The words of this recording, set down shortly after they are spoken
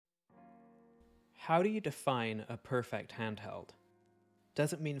How do you define a perfect handheld?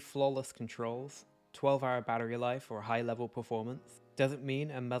 Does it mean flawless controls, 12-hour battery life or high-level performance? Does it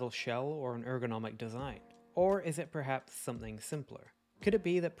mean a metal shell or an ergonomic design? Or is it perhaps something simpler? Could it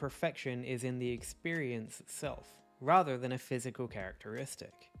be that perfection is in the experience itself, rather than a physical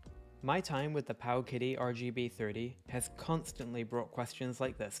characteristic? My time with the PowKiddy RGB30 has constantly brought questions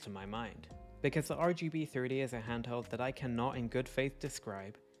like this to my mind, because the RGB30 is a handheld that I cannot in good faith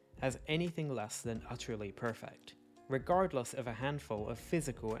describe as anything less than utterly perfect, regardless of a handful of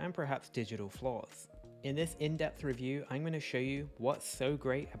physical and perhaps digital flaws. In this in-depth review, I'm going to show you what's so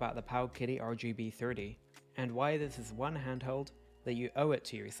great about the PowKiddy RGB30 and why this is one handheld that you owe it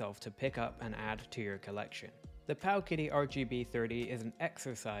to yourself to pick up and add to your collection. The PowKiddy RGB30 is an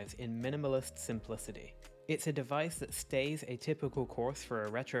exercise in minimalist simplicity. It's a device that stays a typical course for a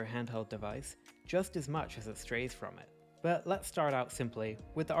retro handheld device just as much as it strays from it. But let's start out simply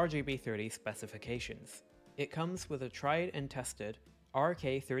with the RGB30 specifications. It comes with a tried and tested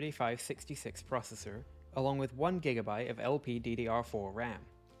RK3566 processor along with 1GB of LPDDR4 RAM.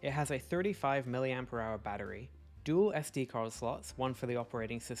 It has a 35 mAh battery, dual SD card slots, one for the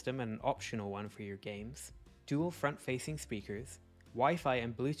operating system and an optional one for your games, dual front-facing speakers, Wi-Fi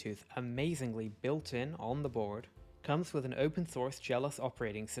and Bluetooth amazingly built in on the board, comes with an open source JELOS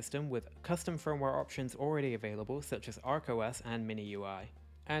operating system with custom firmware options already available such as ArcOS and MiniUI.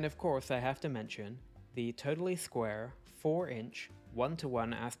 And of course I have to mention the totally square 4-inch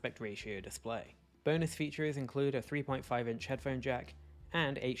 1:1 aspect ratio display. Bonus features include a 3.5-inch headphone jack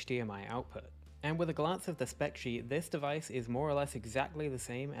and HDMI output. And with a glance of the spec sheet, this device is more or less exactly the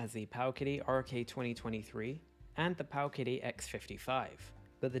same as the PowKiddy RK2023 and the PowKiddy X55.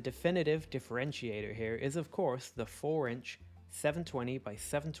 But the definitive differentiator here is of course the 4-inch 720 by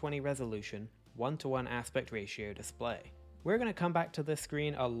 720 resolution 1:1 aspect ratio display. We're going to come back to this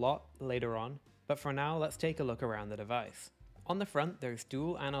screen a lot later on, but for now let's take a look around the device. On the front there's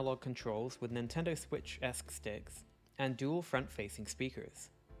dual analog controls with Nintendo Switch-esque sticks and dual front-facing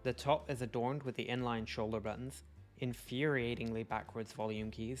speakers. The top is adorned with the inline shoulder buttons, infuriatingly backwards volume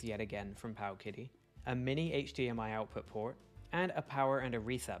keys yet again from PowKiddy, a mini HDMI output port, and a power and a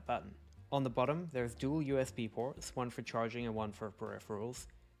reset button. On the bottom there's dual USB ports, one for charging and one for peripherals,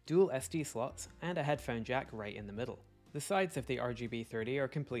 dual SD slots, and a headphone jack right in the middle. The sides of the RGB30 are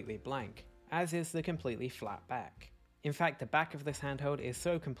completely blank, as is the completely flat back. In fact, the back of this handheld is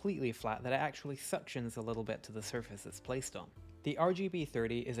so completely flat that it actually suctions a little bit to the surface it's placed on. The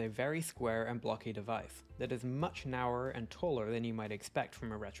RGB30 is a very square and blocky device that is much narrower and taller than you might expect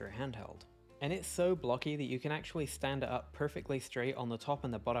from a retro handheld. And it's so blocky that you can actually stand it up perfectly straight on the top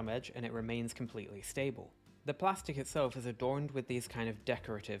and the bottom edge and it remains completely stable. The plastic itself is adorned with these kind of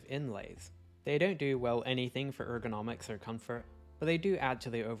decorative inlays. They don't do well anything for ergonomics or comfort, but they do add to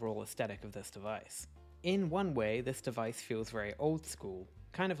the overall aesthetic of this device. In one way, this device feels very old school,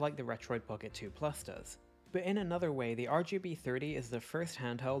 kind of like the Retro Pocket 2 Plus does. But in another way, the RGB30 is the first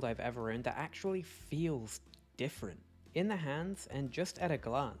handheld I've ever owned that actually feels different. In the hands and just at a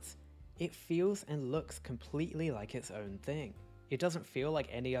glance, it feels and looks completely like its own thing. It doesn't feel like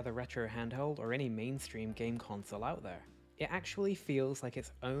any other retro handheld or any mainstream game console out there. It actually feels like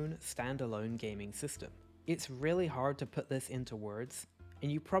its own standalone gaming system. It's really hard to put this into words,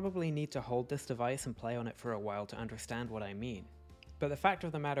 and you probably need to hold this device and play on it for a while to understand what I mean. But the fact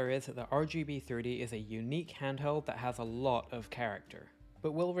of the matter is that the RGB30 is a unique handheld that has a lot of character.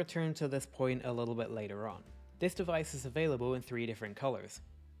 But we'll return to this point a little bit later on. This device is available in 3 different colors: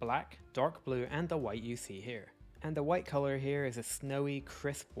 black, dark blue, and the white you see here. And the white color here is a snowy,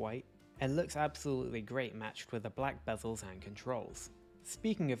 crisp white, and looks absolutely great matched with the black bezels and controls.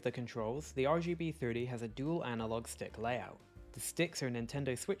 Speaking of the controls, the RGB30 has a dual analog stick layout. The sticks are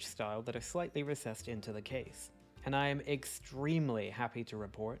Nintendo Switch style that are slightly recessed into the case. And I am extremely happy to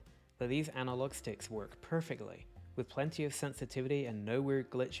report that these analog sticks work perfectly, with plenty of sensitivity and no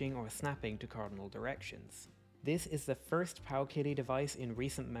weird glitching or snapping to cardinal directions. This is the first PowKiddy device in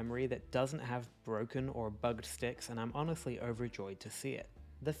recent memory that doesn't have broken or bugged sticks, and I'm honestly overjoyed to see it.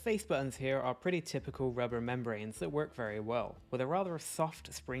 The face buttons here are pretty typical rubber membranes that work very well, with a rather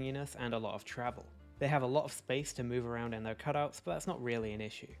soft springiness and a lot of travel. They have a lot of space to move around in their cutouts, but that's not really an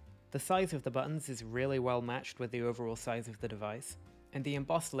issue. The size of the buttons is really well matched with the overall size of the device, and the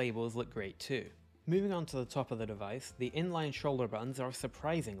embossed labels look great too. Moving on to the top of the device, the inline shoulder buttons are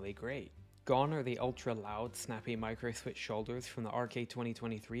surprisingly great. Gone are the ultra loud, snappy micro switch shoulders from the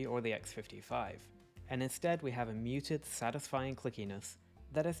RK2023 or the X55, and instead we have a muted, satisfying clickiness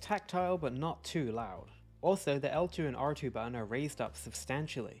that is tactile but not too loud. Also, the L2 and R2 button are raised up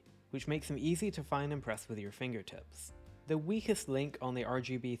substantially, which makes them easy to find and press with your fingertips. The weakest link on the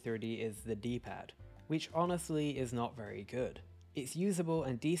RGB30 is the D-pad, which honestly is not very good. It's usable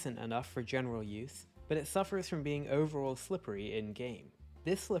and decent enough for general use, but it suffers from being overall slippery in-game.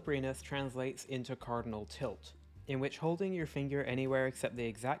 This slipperiness translates into cardinal tilt, in which holding your finger anywhere except the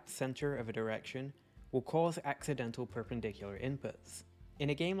exact center of a direction will cause accidental perpendicular inputs.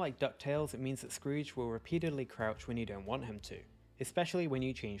 In a game like DuckTales, it means that Scrooge will repeatedly crouch when you don't want him to, especially when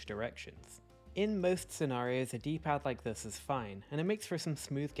you change directions. In most scenarios, a D-pad like this is fine, and it makes for some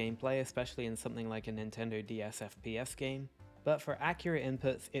smooth gameplay, especially in something like a Nintendo DS FPS game, but for accurate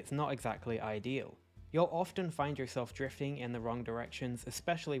inputs, it's not exactly ideal. You'll often find yourself drifting in the wrong directions,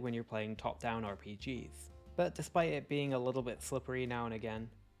 especially when you're playing top-down RPGs. But despite it being a little bit slippery now and again,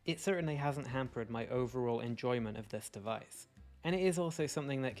 it certainly hasn't hampered my overall enjoyment of this device. And it is also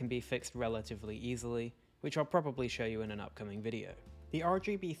something that can be fixed relatively easily, which I'll probably show you in an upcoming video. The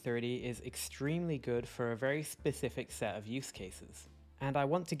RGB30 is extremely good for a very specific set of use cases, and I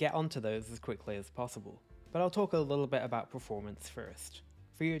want to get onto those as quickly as possible. But I'll talk a little bit about performance first.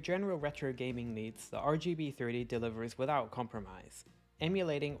 For your general retro gaming needs, the RGB30 delivers without compromise,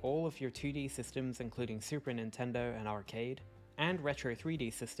 emulating all of your 2D systems including Super Nintendo and arcade, and retro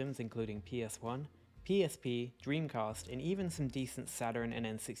 3D systems including PS1, PSP, Dreamcast, and even some decent Saturn and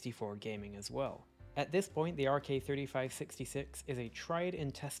N64 gaming as well. At this point, the RK3566 is a tried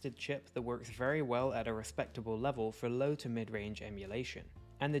and tested chip that works very well at a respectable level for low to mid-range emulation.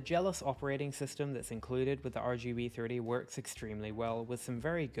 And the JELOS operating system that's included with the RGB30 works extremely well with some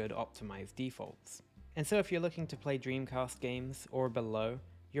very good optimized defaults. And so if you're looking to play Dreamcast games or below,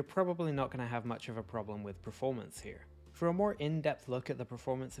 you're probably not going to have much of a problem with performance here. For a more in-depth look at the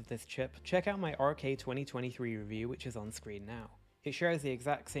performance of this chip, check out my RK2023 review, which is on screen now. It shares the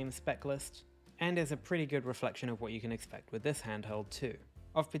exact same spec list, and is a pretty good reflection of what you can expect with this handheld too.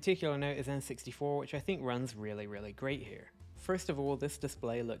 Of particular note is N64, which I think runs really great here. First of all, this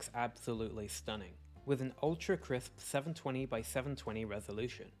display looks absolutely stunning, with an ultra crisp 720 by 720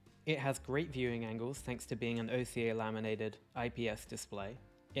 resolution. It has great viewing angles thanks to being an OCA laminated IPS display.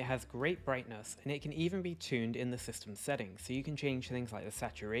 It has great brightness, and it can even be tuned in the system settings, so you can change things like the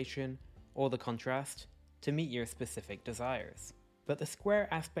saturation or the contrast to meet your specific desires. But the square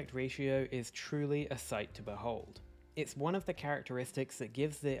aspect ratio is truly a sight to behold. It's one of the characteristics that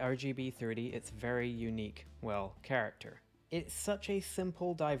gives the RGB30 its very unique, well, character. It's such a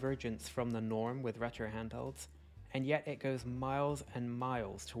simple divergence from the norm with retro handhelds, and yet it goes miles and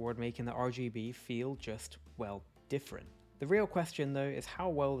miles toward making the RGB feel just, well, different. The real question though is how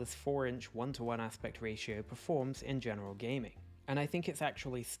well this 4-inch 1:1 aspect ratio performs in general gaming. And I think it's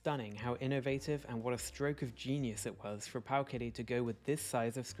actually stunning how innovative and what a stroke of genius it was for PowKiddy to go with this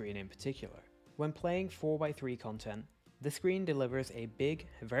size of screen in particular. When playing 4x3 content, the screen delivers a big,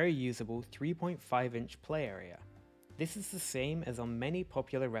 very usable 3.5-inch play area. This is the same as on many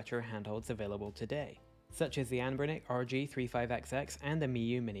popular retro handhelds available today, such as the Anbernic RG35XX and the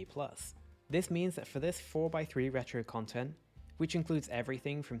Miyoo Mini Plus. This means that for this 4x3 retro content, which includes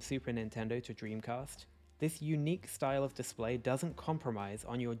everything from Super Nintendo to Dreamcast, this unique style of display doesn't compromise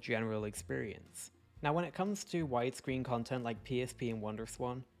on your general experience. Now when it comes to widescreen content like PSP and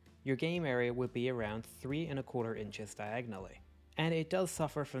WonderSwan, your game area would be around 3¼ inches diagonally. And it does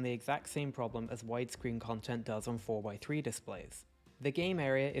suffer from the exact same problem as widescreen content does on 4x3 displays. The game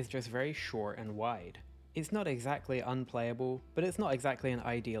area is just very short and wide. It's not exactly unplayable, but it's not exactly an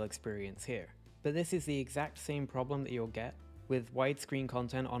ideal experience here. But this is the exact same problem that you'll get with widescreen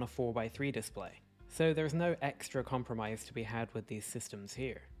content on a 4x3 display. So there's no extra compromise to be had with these systems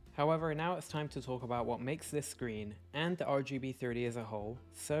here. However, now it's time to talk about what makes this screen, and the RGB30 as a whole,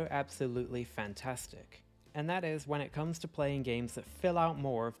 so absolutely fantastic. And that is when it comes to playing games that fill out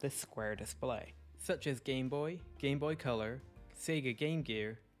more of this square display, such as Game Boy, Game Boy Color, Sega Game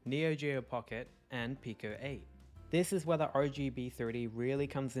Gear, Neo Geo Pocket, and Pico 8. This is where the RGB30 really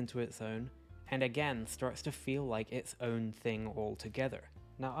comes into its own, and again starts to feel like its own thing altogether.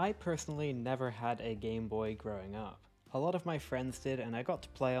 Now I personally never had a Game Boy growing up. A lot of my friends did and I got to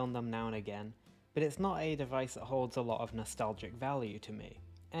play on them now and again, but it's not a device that holds a lot of nostalgic value to me.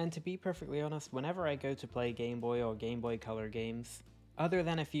 And to be perfectly honest, whenever I go to play Game Boy or Game Boy Color games, other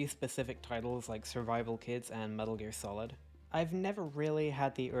than a few specific titles like Survival Kids and Metal Gear Solid, I've never really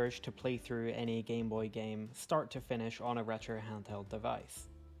had the urge to play through any Game Boy game start to finish on a retro handheld device.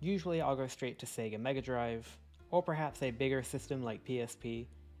 Usually I'll go straight to Sega Mega Drive, or perhaps a bigger system like PSP.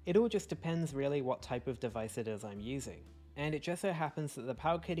 It all just depends really what type of device it is I'm using. And it just so happens that the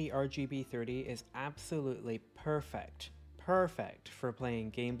PowKiddy RGB30 is absolutely perfect for playing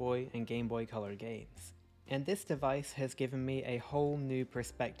Game Boy and Game Boy Color games. And this device has given me a whole new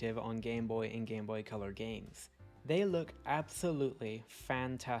perspective on Game Boy and Game Boy Color games. They look absolutely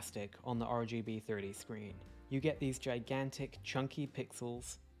fantastic on the RGB30 screen. You get these gigantic chunky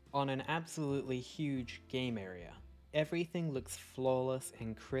pixels on an absolutely huge game area. Everything looks flawless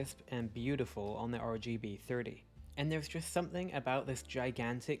and crisp and beautiful on the RGB30. And there's just something about this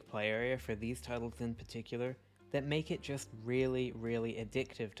gigantic play area for these titles in particular that make it just really, really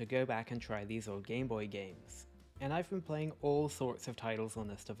addictive to go back and try these old Game Boy games. And I've been playing all sorts of titles on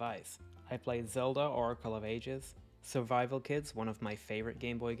this device. I played Zelda Oracle of Ages, Survival Kids, one of my favorite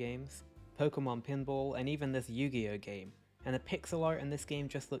Game Boy games, Pokemon Pinball, and even this Yu-Gi-Oh game. And the pixel art in this game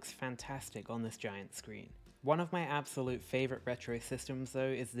just looks fantastic on this giant screen. One of my absolute favorite retro systems though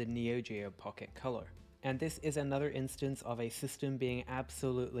is the Geo Pocket Color. And this is another instance of a system being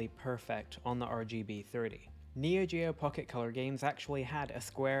absolutely perfect on the RGB30. Geo Pocket Color games actually had a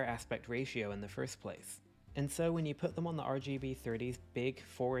square aspect ratio in the first place. And so when you put them on the RGB30's big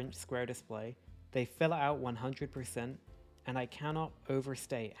 4-inch square display, they fill it out 100%, and I cannot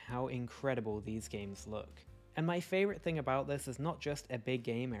overstate how incredible these games look. And my favorite thing about this is not just a big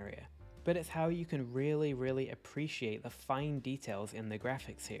game area, but it's how you can really appreciate the fine details in the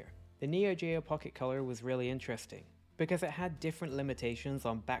graphics here. The Geo Pocket Color was really interesting, because it had different limitations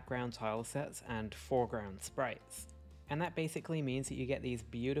on background tile sets and foreground sprites. And that basically means that you get these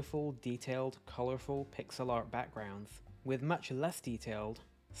beautiful, detailed, colorful pixel art backgrounds with much less detailed,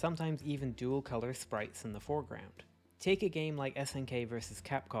 sometimes even dual color sprites in the foreground. Take a game like SNK vs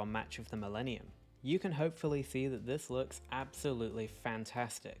Capcom Match of the Millennium. You can hopefully see that this looks absolutely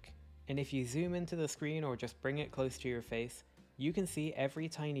fantastic. And if you zoom into the screen or just bring it close to your face, you can see every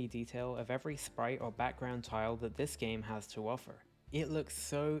tiny detail of every sprite or background tile that this game has to offer. It looks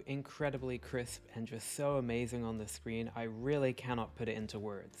so incredibly crisp and just so amazing on the screen, I really cannot put it into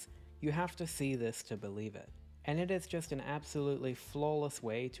words. You have to see this to believe it. And it is just an absolutely flawless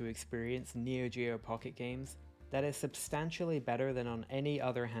way to experience Geo Pocket games that is substantially better than on any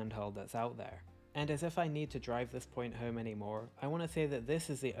other handheld that's out there. And as if I need to drive this point home anymore, I want to say that this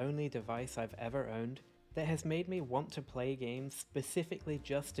is the only device I've ever owned that has made me want to play games specifically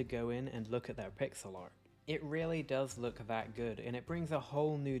just to go in and look at their pixel art. It really does look that good, and it brings a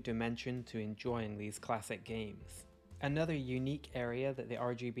whole new dimension to enjoying these classic games. Another unique area that the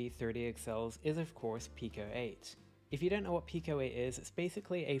RGB30 excels is of course Pico 8. If you don't know what Pico 8 is, it's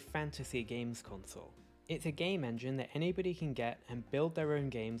basically a fantasy games console. It's a game engine that anybody can get and build their own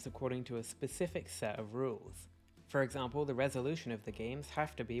games according to a specific set of rules. For example, the resolution of the games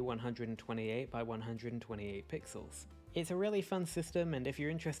have to be 128 by 128 pixels. It's a really fun system, and if you're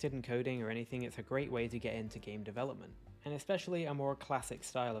interested in coding or anything, it's a great way to get into game development, and especially a more classic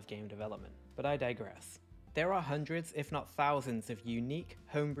style of game development, but I digress. There are hundreds, if not thousands, of unique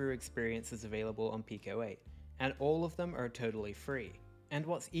homebrew experiences available on Pico 8, and all of them are totally free. And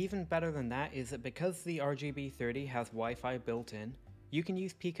what's even better than that is that because the RGB30 has Wi-Fi built in, you can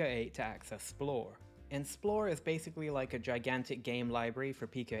use Pico 8 to access Splore. And Splore is basically like a gigantic game library for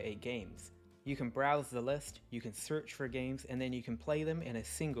Pico 8 games. You can browse the list, you can search for games, and then you can play them in a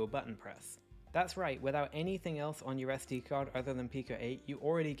single button press. That's right, without anything else on your SD card other than Pico 8, you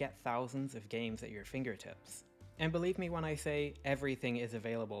already get thousands of games at your fingertips. And believe me when I say everything is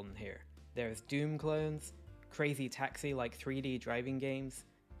available in here. There's Doom clones, Crazy Taxi like 3D driving games,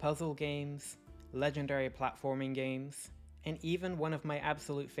 puzzle games, legendary platforming games, and even one of my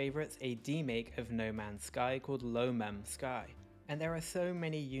absolute favorites, a demake of No Man's Sky called Low Mem Sky. And there are so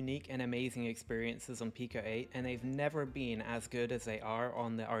many unique and amazing experiences on Pico 8, and they've never been as good as they are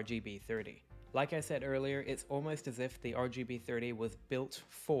on the RGB30. Like I said earlier, it's almost as if the RGB30 was built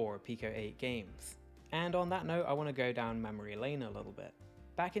for Pico 8 games. And on that note, I want to go down memory lane a little bit.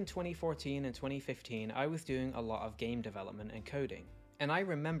 Back in 2014 and 2015, I was doing a lot of game development and coding. And I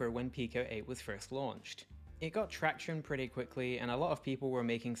remember when Pico 8 was first launched. It got traction pretty quickly, and a lot of people were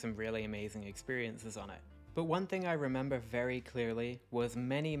making some really amazing experiences on it. But one thing I remember very clearly was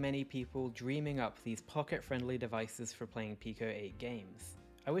many people dreaming up these pocket-friendly devices for playing Pico 8 games.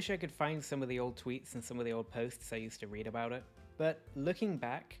 I wish I could find some of the old tweets and some of the old posts I used to read about it. But looking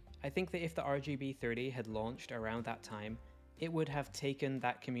back, I think that if the RGB30 had launched around that time, it would have taken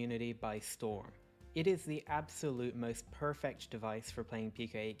that community by storm. It is the absolute most perfect device for playing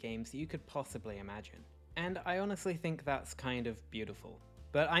Pico 8 games that you could possibly imagine. And I honestly think that's kind of beautiful.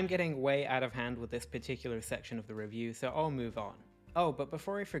 But I'm getting way out of hand with this particular section of the review, so I'll move on. Oh, but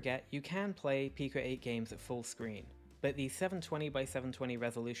before I forget, you can play Pico 8 games at full screen, but the 720 by 720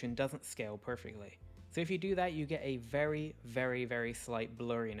 resolution doesn't scale perfectly. So if you do that, you get a very slight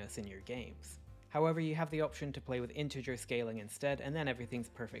blurriness in your games. However, you have the option to play with integer scaling instead, and then everything's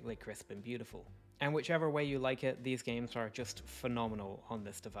perfectly crisp and beautiful. And whichever way you like it, these games are just phenomenal on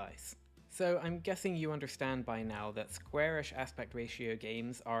this device. So I'm guessing you understand by now that squarish aspect ratio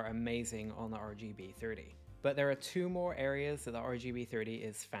games are amazing on the RGB30. But there are two more areas that the RGB30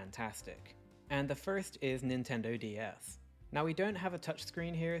 is fantastic. And the first is Nintendo DS. Now we don't have a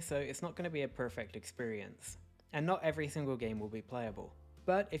touchscreen here, so it's not going to be a perfect experience. And not every single game will be playable.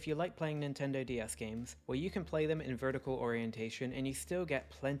 But if you like playing Nintendo DS games, well, you can play them in vertical orientation and you still get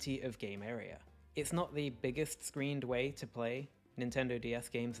plenty of game area. It's not the biggest screened way to play Nintendo DS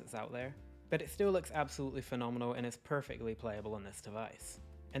games that's out there, but it still looks absolutely phenomenal and is perfectly playable on this device.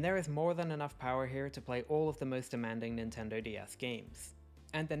 And there is more than enough power here to play all of the most demanding Nintendo DS games.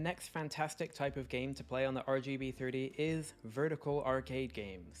 And the next fantastic type of game to play on the RGB30 is vertical arcade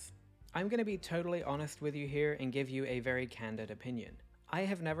games. I'm going to be totally honest with you here and give you a very candid opinion. I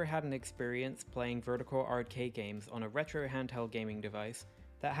have never had an experience playing vertical arcade games on a retro handheld gaming device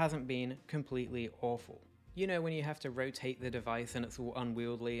that hasn't been completely awful. You know, when you have to rotate the device and it's all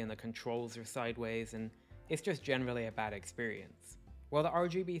unwieldy and the controls are sideways and it's just generally a bad experience. Well, the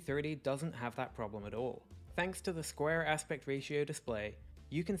RGB30 doesn't have that problem at all. Thanks to the square aspect ratio display,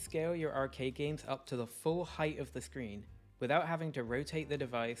 you can scale your arcade games up to the full height of the screen without having to rotate the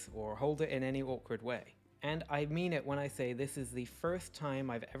device or hold it in any awkward way. And I mean it when I say this is the first time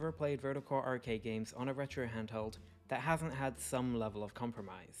I've ever played vertical arcade games on a retro handheld that hasn't had some level of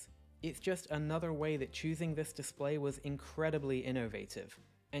compromise. It's just another way that choosing this display was incredibly innovative,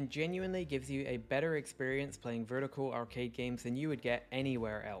 and genuinely gives you a better experience playing vertical arcade games than you would get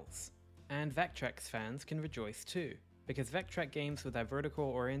anywhere else. And Vectrex fans can rejoice too, because Vectrex games with their vertical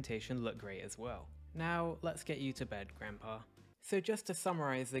orientation look great as well. Now, let's get you to bed, Grandpa. So just to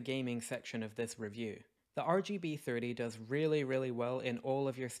summarize the gaming section of this review, the RGB30 does really well in all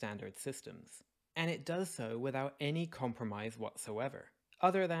of your standard systems. And it does so without any compromise whatsoever,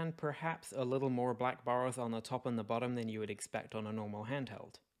 other than perhaps a little more black bars on the top and the bottom than you would expect on a normal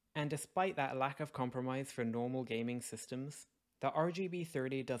handheld. And despite that lack of compromise for normal gaming systems, the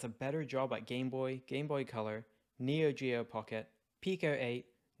RGB30 does a better job at Game Boy, Game Boy Color, Neo Geo Pocket, Pico 8,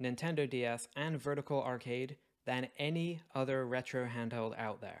 Nintendo DS, and Vertical Arcade than any other retro handheld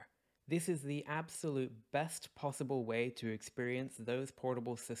out there. This is the absolute best possible way to experience those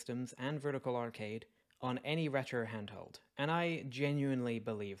portable systems and Vertical Arcade on any retro handheld, and I genuinely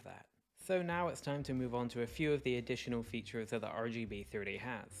believe that. So now it's time to move on to a few of the additional features that the RGB30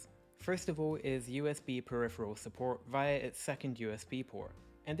 has. First of all is USB peripheral support via its second USB port.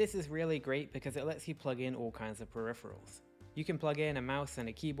 And this is really great because it lets you plug in all kinds of peripherals. You can plug in a mouse and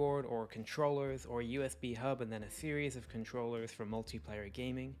a keyboard, or controllers, or a USB hub and then a series of controllers for multiplayer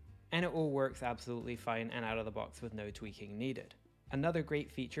gaming, and it all works absolutely fine and out of the box with no tweaking needed. Another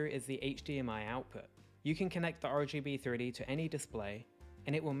great feature is the HDMI output. You can connect the RGB30 to any display,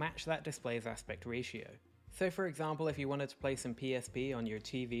 and it will match that display's aspect ratio. So for example, if you wanted to play some PSP on your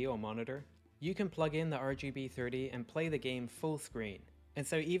TV or monitor, you can plug in the RGB30 and play the game full screen. And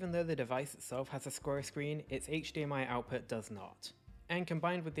so even though the device itself has a square screen, its HDMI output does not. And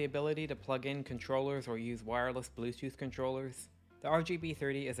combined with the ability to plug in controllers or use wireless Bluetooth controllers, the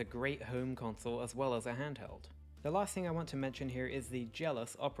RGB30 is a great home console as well as a handheld. The last thing I want to mention here is the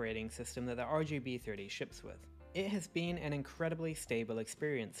JELOS operating system that the RGB30 ships with. It has been an incredibly stable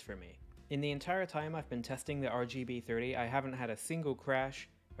experience for me. In the entire time I've been testing the RGB30, I haven't had a single crash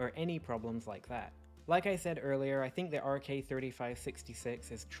or any problems like that. Like I said earlier, I think the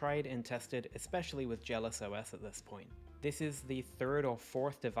RK3566 is tried and tested, especially with JELOS OS at this point. This is the third or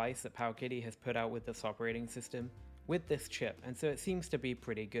fourth device that PowKiddy has put out with this operating system, with this chip, and so it seems to be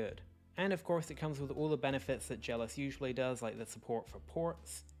pretty good. And of course it comes with all the benefits that JELOS usually does, like the support for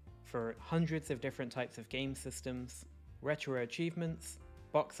ports, for hundreds of different types of game systems, retro achievements,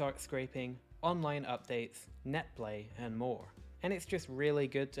 box art scraping, online updates, netplay, and more. And it's just really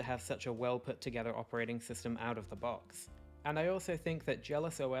good to have such a well put together operating system out of the box. And I also think that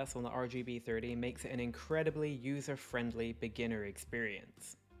JELOS OS on the RGB30 makes it an incredibly user-friendly beginner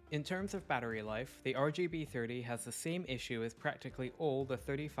experience. In terms of battery life, the RGB30 has the same issue as practically all the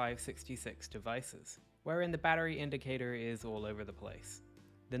 3566 devices, wherein the battery indicator is all over the place.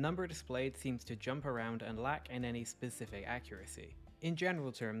 The number displayed seems to jump around and lack in any specific accuracy. In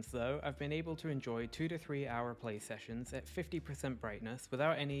general terms though, I've been able to enjoy 2 to 3 hour play sessions at 50% brightness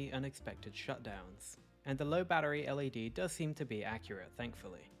without any unexpected shutdowns. And the low battery LED does seem to be accurate,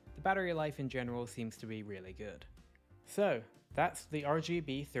 thankfully. The battery life in general seems to be really good. So, that's the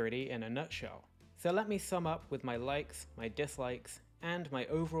RGB30 in a nutshell. So let me sum up with my likes, my dislikes, and my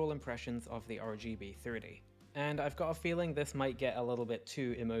overall impressions of the RGB30. And I've got a feeling this might get a little bit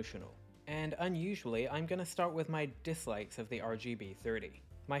too emotional. And unusually, I'm going to start with my dislikes of the RGB30.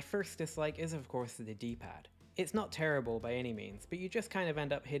 My first dislike is of course the D-pad. It's not terrible by any means, but you just kind of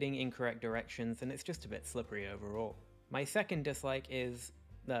end up hitting incorrect directions and it's just a bit slippery overall. My second dislike is,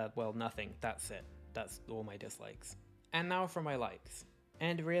 well, nothing, that's it. That's all my dislikes. And now for my likes.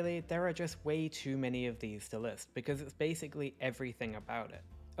 And really, there are just way too many of these to list because it's basically everything about it.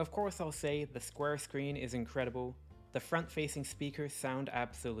 Of course I'll say the square screen is incredible, the front-facing speakers sound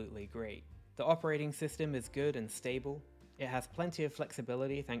absolutely great, the operating system is good and stable, it has plenty of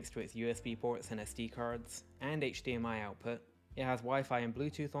flexibility thanks to its USB ports and SD cards, and HDMI output, it has Wi-Fi and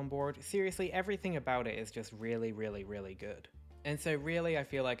Bluetooth on board, seriously everything about it is just really good. And so really I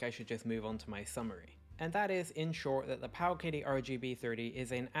feel like I should just move on to my summary. And that is, in short, that the PowKiddy RGB30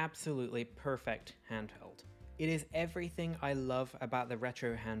 is an absolutely perfect handheld. It is everything I love about the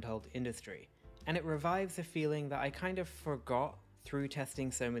retro handheld industry, and it revives a feeling that I kind of forgot through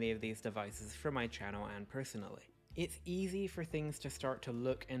testing so many of these devices for my channel and personally. It's easy for things to start to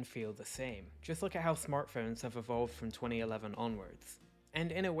look and feel the same. Just look at how smartphones have evolved from 2011 onwards.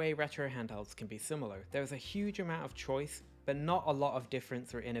 And in a way, retro handhelds can be similar. There's a huge amount of choice, but not a lot of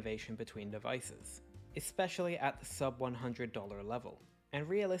difference or innovation between devices, especially at the sub $100 level. And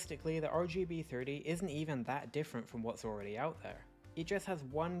realistically, the RGB30 isn't even that different from what's already out there. It just has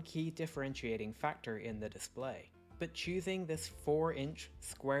one key differentiating factor in the display. But choosing this 4-inch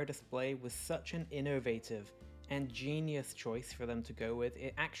square display was such an innovative and genius choice for them to go with,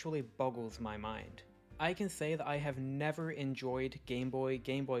 it actually boggles my mind. I can say that I have never enjoyed Game Boy,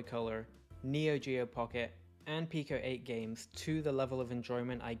 Game Boy Color, Neo Geo Pocket, and Pico 8 games to the level of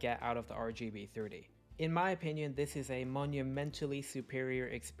enjoyment I get out of the RGB30. In my opinion, this is a monumentally superior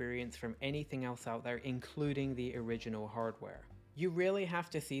experience from anything else out there, including the original hardware. You really have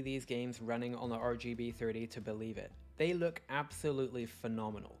to see these games running on the RGB30 to believe it. They look absolutely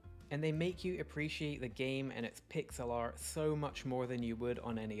phenomenal, and they make you appreciate the game and its pixel art so much more than you would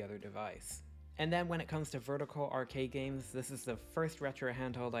on any other device. And then when it comes to vertical arcade games, this is the first retro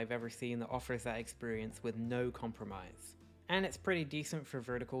handheld I've ever seen that offers that experience with no compromise. And it's pretty decent for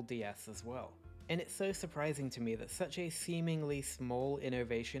vertical DS as well. And it's so surprising to me that such a seemingly small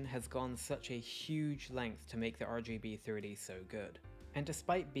innovation has gone such a huge length to make the RGB30 so good. And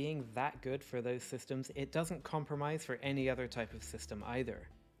despite being that good for those systems, it doesn't compromise for any other type of system either.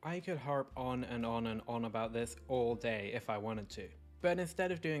 I could harp on and on and on about this all day if I wanted to. But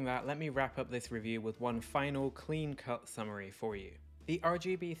instead of doing that, let me wrap up this review with one final clean-cut summary for you. The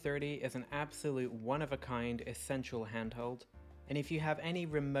RGB30 is an absolute one-of-a-kind essential handheld, and if you have any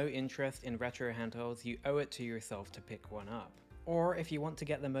remote interest in retro handhelds, you owe it to yourself to pick one up. Or if you want to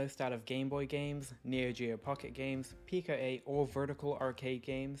get the most out of Game Boy games, Neo Geo Pocket games, Pico 8 or vertical arcade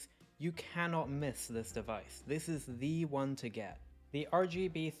games, you cannot miss this device. This is the one to get. The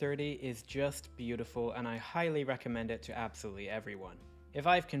RGB30 is just beautiful and I highly recommend it to absolutely everyone. If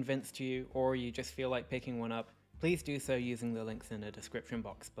I've convinced you or you just feel like picking one up, please do so using the links in the description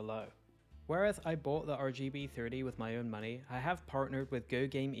box below. Whereas I bought the RGB30 with my own money, I have partnered with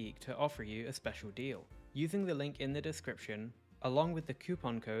GoGameEek to offer you a special deal. Using the link in the description, along with the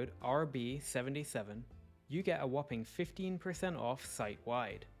coupon code RB77, you get a whopping 15% off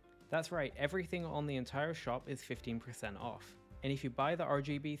site-wide. That's right, everything on the entire shop is 15% off. And if you buy the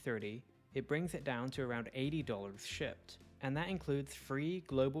RGB30, it brings it down to around $80 shipped. And that includes free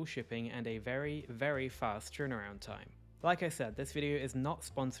global shipping and a very fast turnaround time. Like I said, this video is not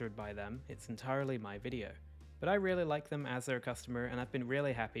sponsored by them, it's entirely my video. But I really like them as their customer and I've been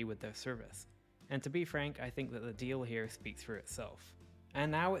really happy with their service. And to be frank, I think that the deal here speaks for itself.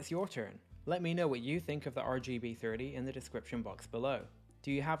 And now it's your turn. Let me know what you think of the RGB30 in the description box below.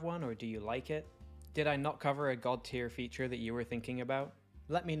 Do you have one or do you like it? Did I not cover a god tier feature that you were thinking about?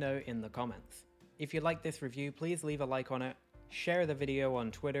 Let me know in the comments. If you like this review, please leave a like on it, share the video on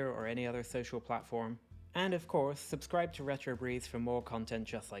Twitter or any other social platform, and of course, subscribe to Retro Breeze for more content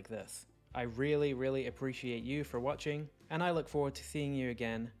just like this. I really appreciate you for watching, and I look forward to seeing you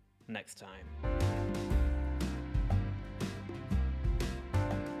again next time.